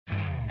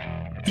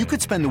You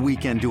could spend the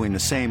weekend doing the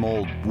same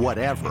old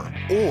whatever,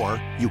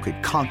 or you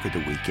could conquer the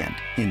weekend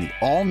in the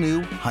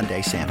all-new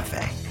Hyundai Santa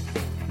Fe.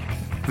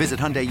 Visit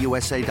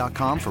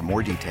HyundaiUSA.com for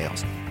more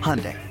details.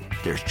 Hyundai,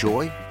 there's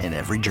joy in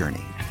every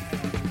journey.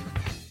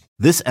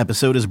 This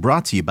episode is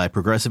brought to you by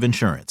Progressive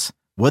Insurance.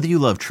 Whether you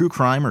love true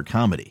crime or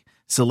comedy,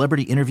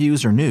 celebrity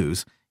interviews or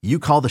news, you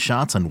call the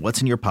shots on what's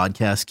in your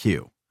podcast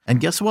queue. And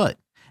guess what?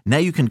 Now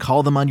you can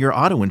call them on your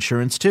auto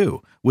insurance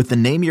too with the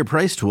Name Your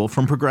Price tool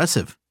from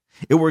Progressive.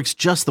 It works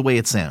just the way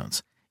it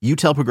sounds. You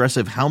tell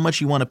Progressive how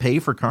much you want to pay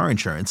for car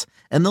insurance,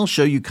 and they'll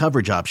show you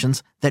coverage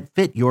options that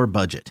fit your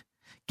budget.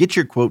 Get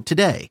your quote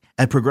today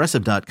at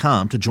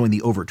Progressive.com to join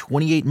the over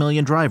 28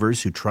 million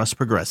drivers who trust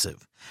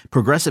Progressive.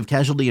 Progressive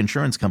Casualty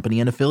Insurance Company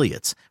and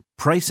Affiliates.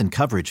 Price and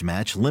coverage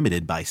match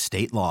limited by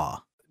state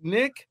law.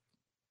 Nick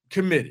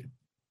committed.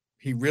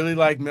 He really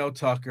liked Mel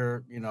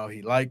Tucker. You know,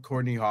 he liked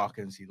Courtney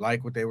Hawkins. He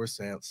liked what they were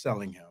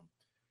selling him.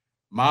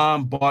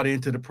 Mom bought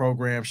into the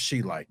program.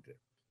 She liked it.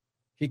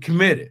 He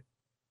committed,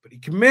 but he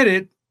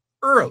committed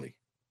early.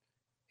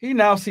 He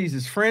now sees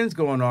his friends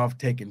going off,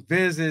 taking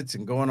visits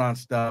and going on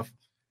stuff.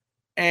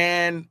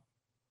 And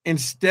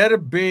instead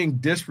of being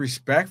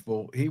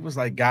disrespectful, he was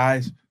like,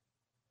 guys,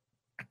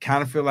 I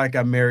kind of feel like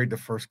I married the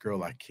first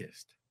girl I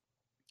kissed.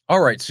 All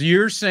right. So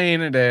you're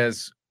saying it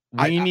as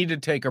we need to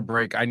take a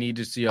break. I need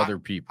to see other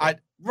people.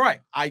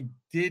 Right. I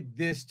did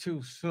this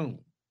too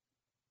soon.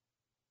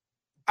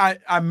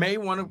 I may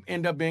want to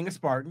end up being a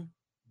Spartan,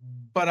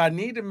 but I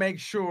need to make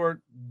sure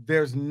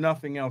there's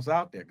nothing else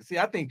out there. See,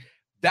 I think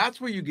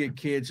that's where you get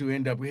kids who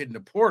end up hitting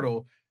the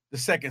portal the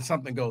second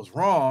something goes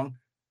wrong.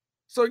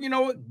 So, you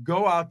know what?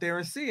 Go out there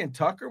and see. And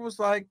Tucker was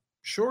like,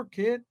 sure,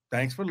 kid.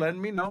 Thanks for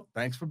letting me know.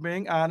 Thanks for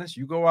being honest.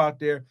 You go out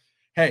there.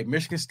 Hey,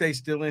 Michigan State's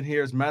still in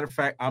here. As a matter of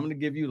fact, I'm going to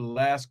give you the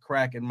last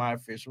crack in my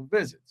official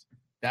visits.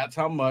 That's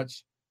how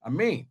much I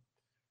mean.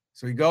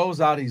 So he goes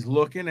out, he's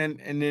looking, and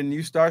then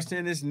you start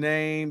seeing his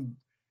name.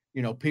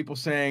 You know, people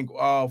saying,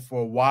 oh,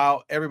 for a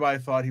while, everybody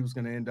thought he was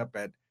going to end up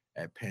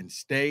at Penn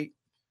State.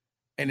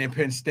 And then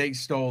Penn State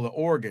stole the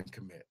Oregon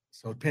commit.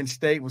 So Penn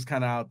State was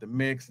kind of out the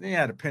mix. Then you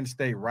had a Penn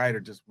State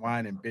writer just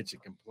whine and bitch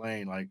and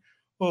complain like,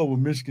 oh, well,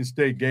 Michigan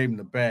State gave him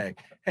the bag.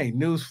 Hey,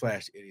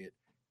 newsflash, idiot.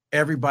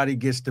 Everybody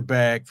gets the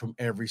bag from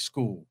every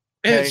school.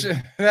 Okay? It's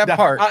that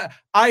part.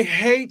 I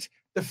hate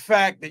the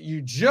fact that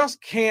you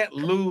just can't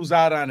lose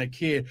out on a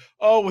kid.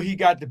 Oh, well, he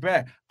got the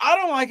bag. I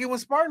don't like it when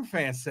Spartan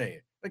fans say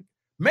it. Like,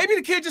 maybe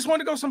the kid just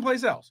wanted to go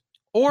someplace else.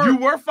 Or you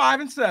were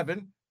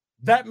 5-7.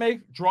 That may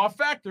draw a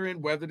factor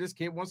in whether this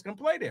kid wants to come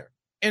play there.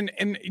 And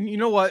you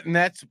know what? And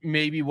that's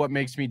maybe what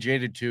makes me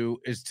jaded too,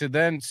 is to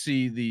then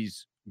see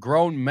these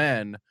grown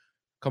men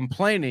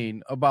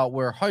complaining about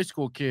where high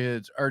school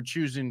kids are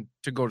choosing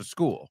to go to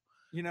school.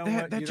 You know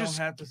what? You don't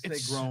have to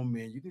say grown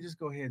men. You can just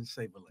go ahead and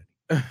say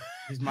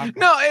millennial.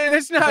 No, and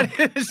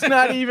it's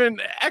not even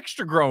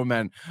extra grown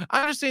men.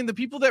 I'm just saying the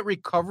people that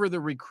recover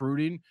the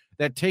recruiting,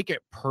 that take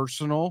it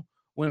personal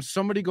when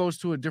somebody goes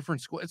to a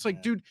different school. It's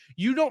like, dude,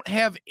 you don't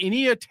have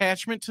any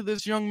attachment to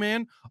this young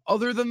man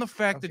other than the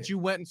fact that you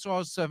went and saw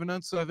a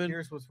 7-on-7.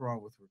 Here's what's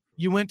wrong with recruiting.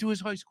 You went to his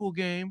high school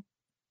game.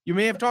 You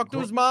may have talked to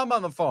his mom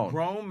on the phone.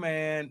 Grown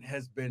man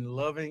has been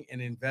loving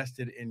and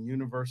invested in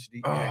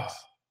University X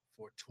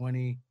for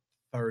 20,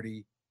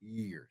 30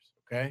 years,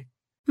 okay?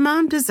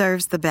 Mom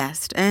deserves the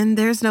best, and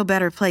there's no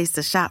better place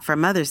to shop for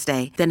Mother's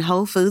Day than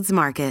Whole Foods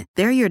Market.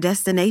 They're your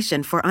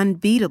destination for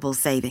unbeatable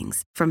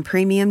savings, from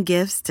premium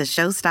gifts to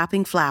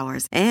show-stopping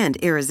flowers and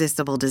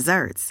irresistible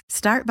desserts.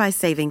 Start by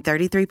saving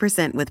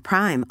 33% with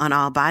Prime on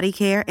all body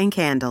care and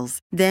candles.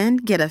 Then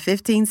get a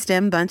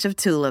 15-stem bunch of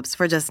tulips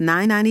for just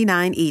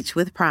 $9.99 each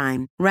with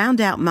Prime. Round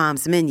out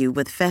Mom's menu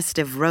with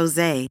festive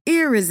rosé,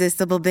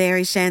 irresistible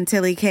berry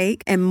chantilly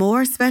cake, and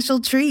more special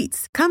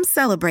treats. Come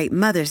celebrate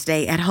Mother's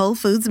Day at Whole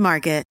Foods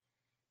Market.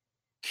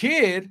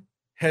 Kid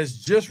has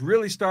just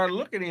really started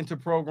looking into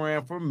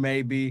program for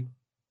maybe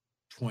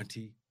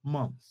 20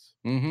 months.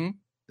 Mm-hmm.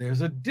 There's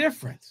a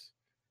difference.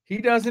 He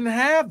doesn't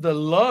have the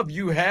love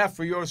you have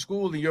for your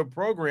school and your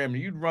program,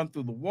 and you'd run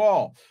through the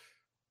wall.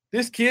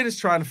 This kid is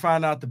trying to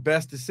find out the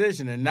best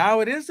decision, and now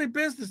it is a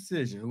business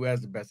decision. Who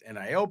has the best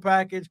NIL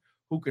package?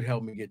 Who could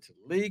help me get to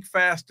the league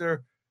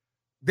faster?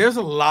 There's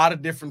a lot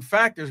of different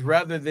factors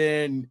rather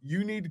than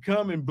you need to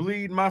come and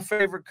bleed my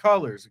favorite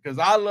colors because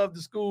I love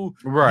the school.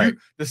 Right.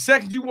 The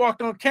second you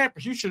walked on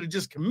campus, you should have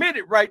just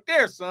committed right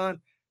there,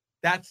 son.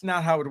 That's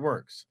not how it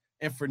works.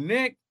 And for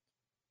Nick,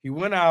 he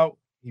went out,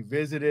 he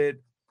visited.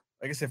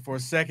 Like I said, for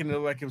a second, it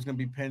looked like it was going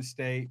to be Penn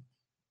State.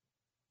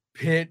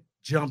 Pitt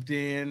jumped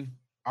in.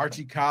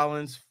 Archie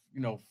Collins,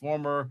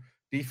 former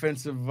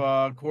defensive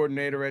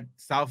coordinator at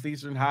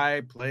Southeastern High,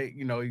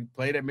 he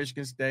played at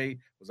Michigan State,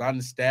 was on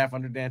the staff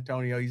under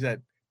D'Antonio. He's at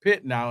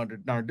Pitt now under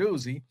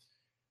Narduzzi.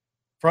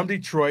 From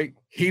Detroit,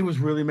 he was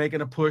really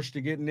making a push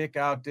to get Nick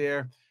out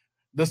there.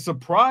 The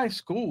surprise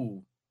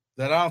school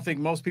that I don't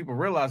think most people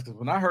realize, because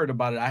when I heard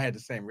about it, I had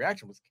the same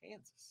reaction, was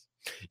Kansas.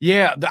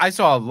 Yeah, I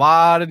saw a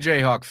lot of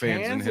Jayhawk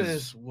fans.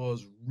 Kansas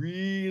was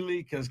really,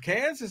 because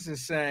Kansas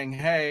is saying,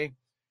 hey,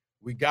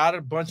 we got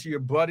a bunch of your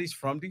buddies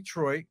from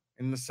Detroit,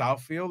 in the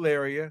Southfield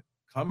area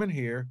coming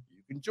here.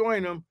 You can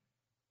join them.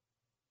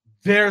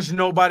 There's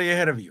nobody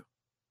ahead of you.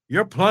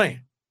 You're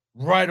playing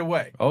right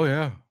away. Oh,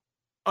 yeah.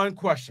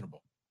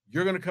 Unquestionable.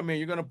 You're going to come in.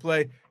 You're going to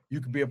play.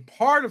 You could be a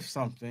part of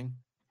something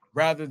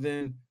rather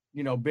than,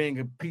 being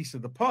a piece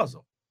of the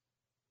puzzle.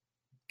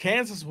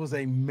 Kansas was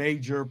a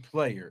major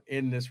player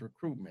in this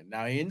recruitment.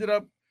 Now, he ended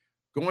up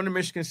going to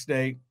Michigan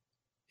State.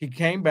 He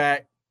came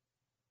back.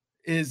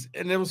 And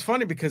it was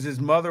funny because his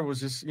mother was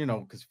just,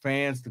 because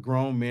fans, the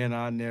grown men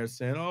on there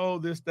saying, oh,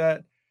 this,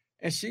 that.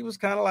 And she was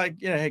kind of like,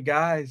 hey,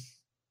 guys,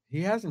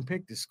 he hasn't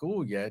picked his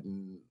school yet.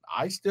 And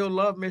I still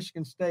love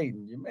Michigan State.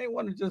 And you may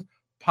want to just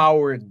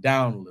power it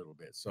down a little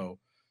bit. So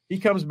he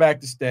comes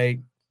back to state.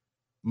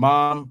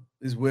 Mom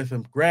is with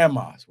him.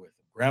 Grandma's with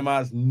him.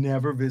 Grandma's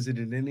never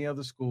visited any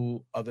other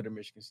school other than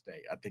Michigan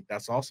State. I think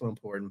that's also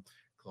important.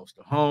 Close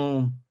to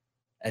home.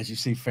 As you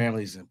see,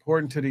 family is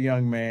important to the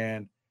young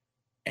man.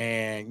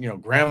 And,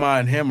 grandma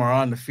and him are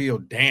on the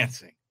field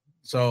dancing.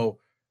 So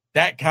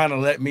that kind of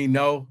let me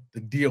know the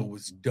deal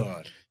was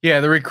done. Yeah,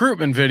 the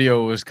recruitment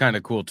video was kind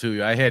of cool,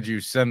 too. I had you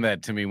send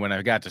that to me when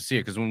I got to see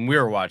it, because when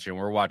we're watching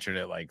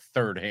it like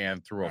third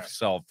hand through a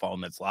cell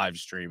phone that's live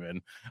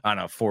streaming on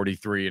a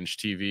 43-inch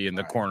TV in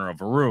the corner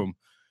of a room.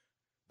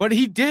 But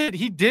he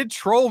did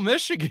troll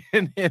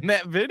Michigan in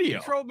that video.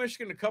 He trolled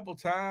Michigan a couple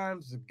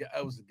times.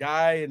 It was a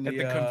guy in at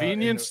the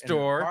convenience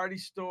store, in the party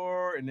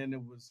store, and then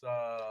it was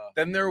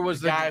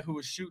the guy who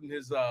was shooting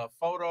his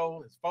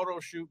photo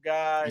shoot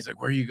guy. He's like,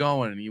 "Where are you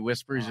going?" And he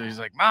whispers, and he's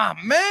like, "Mom,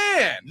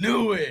 man,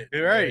 knew it."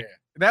 Right.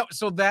 Yeah.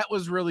 That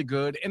was really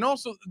good. And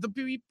also the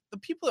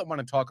people that want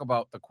to talk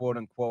about the quote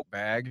unquote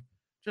bag,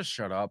 just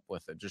shut up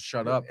with it. Just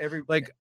shut up.